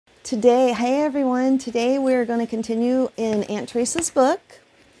Hey everyone, today we're going to continue in Aunt Teresa's book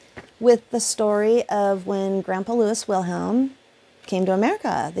with the story of when Grandpa Louis Wilhelm came to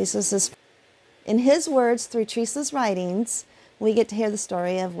America. In his words, through Teresa's writings, we get to hear the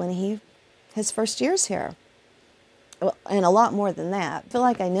story of when his first years here. Well, and a lot more than that. I feel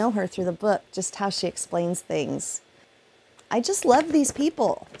like I know her through the book, just how she explains things. I just love these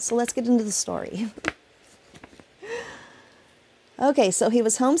people. So let's get into the story. Okay, so he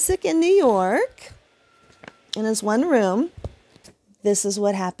was homesick in New York in his one room. This is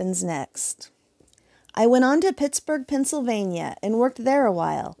what happens next. I went on to Pittsburgh, Pennsylvania, and worked there a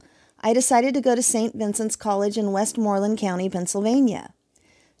while. I decided to go to St. Vincent's College in Westmoreland County, Pennsylvania.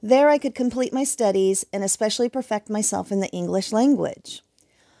 There I could complete my studies and especially perfect myself in the English language.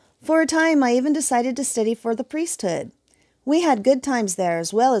 For a time, I even decided to study for the priesthood. We had good times there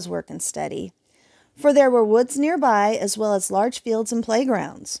as well as work and study, for there were woods nearby as well as large fields and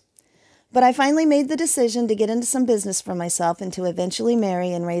playgrounds. But I finally made the decision to get into some business for myself and to eventually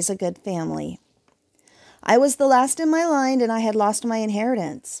marry and raise a good family. I was the last in my line and I had lost my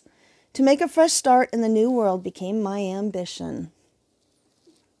inheritance. To make a fresh start in the new world became my ambition.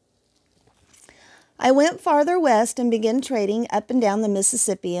 I went farther west and began trading up and down the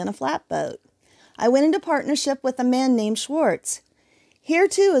Mississippi in a flatboat. I went into partnership with a man named Schwartz. Here,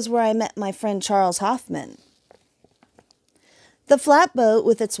 too, is where I met my friend Charles Hoffman. The flatboat,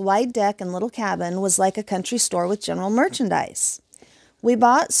 with its wide deck and little cabin, was like a country store with general merchandise. We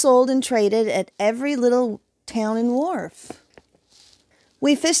bought, sold, and traded at every little town and wharf.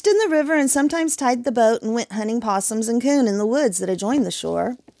 We fished in the river and sometimes tied the boat and went hunting possums and coon in the woods that adjoined the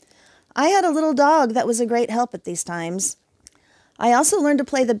shore. I had a little dog that was a great help at these times. I also learned to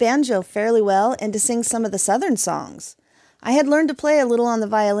play the banjo fairly well and to sing some of the Southern songs. I had learned to play a little on the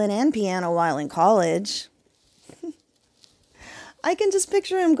violin and piano while in college. I can just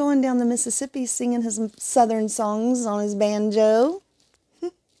picture him going down the Mississippi singing his Southern songs on his banjo.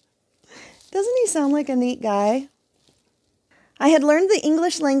 Doesn't he sound like a neat guy? I had learned the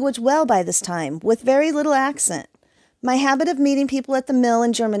English language well by this time, with very little accent. My habit of meeting people at the mill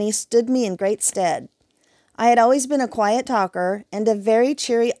in Germany stood me in great stead. I had always been a quiet talker and of very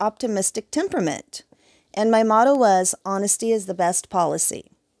cheery, optimistic temperament. And my motto was, honesty is the best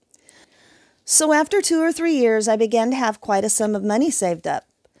policy. So after 2 or 3 years, I began to have quite a sum of money saved up,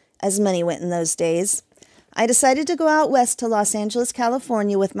 as money went in those days. I decided to go out west to Los Angeles,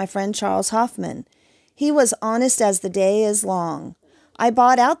 California with my friend Charles Hoffman. He was honest as the day is long. I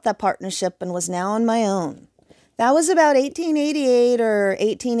bought out that partnership and was now on my own. That was about 1888 or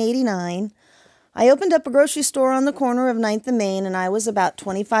 1889. I opened up a grocery store on the corner of 9th and Main, and I was about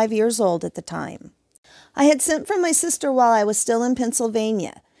 25 years old at the time. I had sent for my sister while I was still in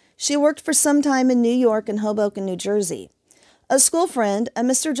Pennsylvania. She worked for some time in New York and Hoboken, New Jersey. A school friend, a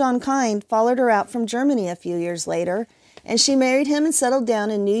Mr. John Kind, followed her out from Germany a few years later, and she married him and settled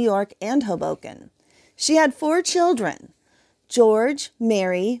down in New York and Hoboken. She had 4 children, George,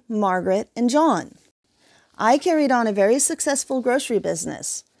 Mary, Margaret, and John. I carried on a very successful grocery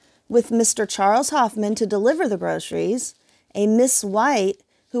business, with Mr. Charles Hoffman to deliver the groceries, a Miss White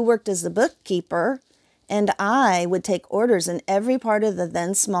who worked as the bookkeeper, and I would take orders in every part of the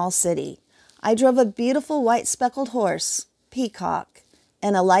then small city. I drove a beautiful white speckled horse, Peacock,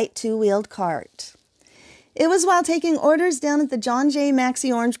 and a light 2-wheeled cart. It was while taking orders down at the John J.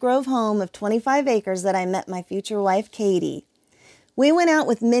 Maxey Orange Grove home of 25 acres that I met my future wife, Katie. We went out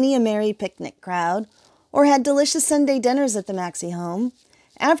with many a merry picnic crowd, or had delicious Sunday dinners at the Maxey home,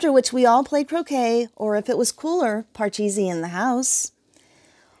 after which we all played croquet, or if it was cooler, parcheesi in the house.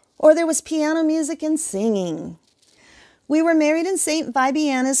 Or there was piano music and singing. We were married in St.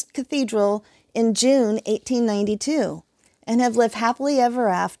 Vibiana's Cathedral in June 1892 and have lived happily ever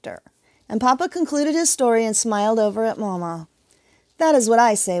after. And Papa concluded his story and smiled over at Mama. That is what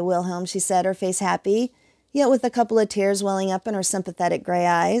I say, Wilhelm, she said, her face happy, yet with a couple of tears welling up in her sympathetic gray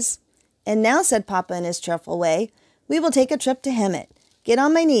eyes. And now, said Papa in his cheerful way, we will take a trip to Hemet. Get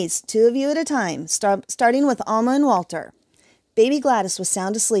on my knees, 2 of you at a time, starting with Alma and Walter. Baby Gladys was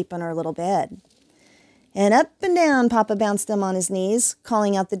sound asleep on her little bed. And up and down Papa bounced them on his knees,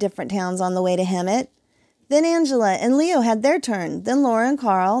 calling out the different towns on the way to Hemet. Then Angela and Leo had their turn, then Laura and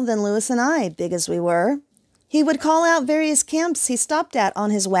Carl, then Louis and I, big as we were. He would call out various camps he stopped at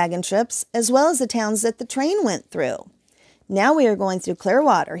on his wagon trips, as well as the towns that the train went through. Now we are going through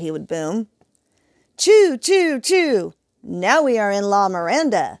Clearwater, he would boom. Choo, choo, choo. Now we are in La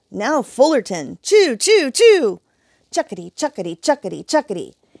Miranda. Now Fullerton. Choo, choo, choo. Chuckety, chuckety, chuckety,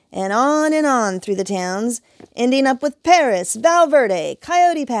 chuckety, and on through the towns, ending up with Paris, Val Verde,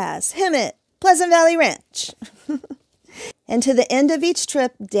 Coyote Pass, Hemet, Pleasant Valley Ranch. And to the end of each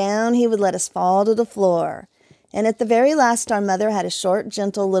trip, down he would let us fall to the floor. And at the very last, our mother had a short,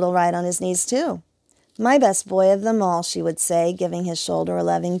 gentle little ride on his knees, too. My best boy of them all, she would say, giving his shoulder a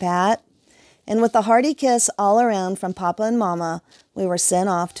loving pat. And with a hearty kiss all around from Papa and Mama, we were sent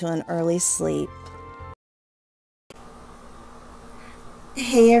off to an early sleep.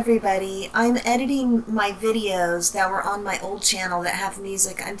 Hey everybody, I'm editing my videos that were on my old channel that have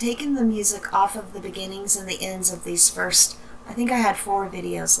music. I'm taking the music off of the beginnings and the ends of these first, I think I had 4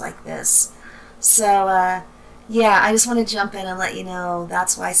 videos like this. So, yeah, I just want to jump in and let you know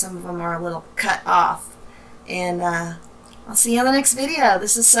that's why some of them are a little cut off. And I'll see you on the next video.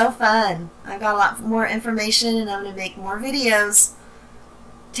 This is so fun. I've got a lot more information and I'm going to make more videos.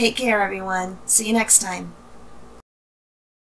 Take care, everyone. See you next time.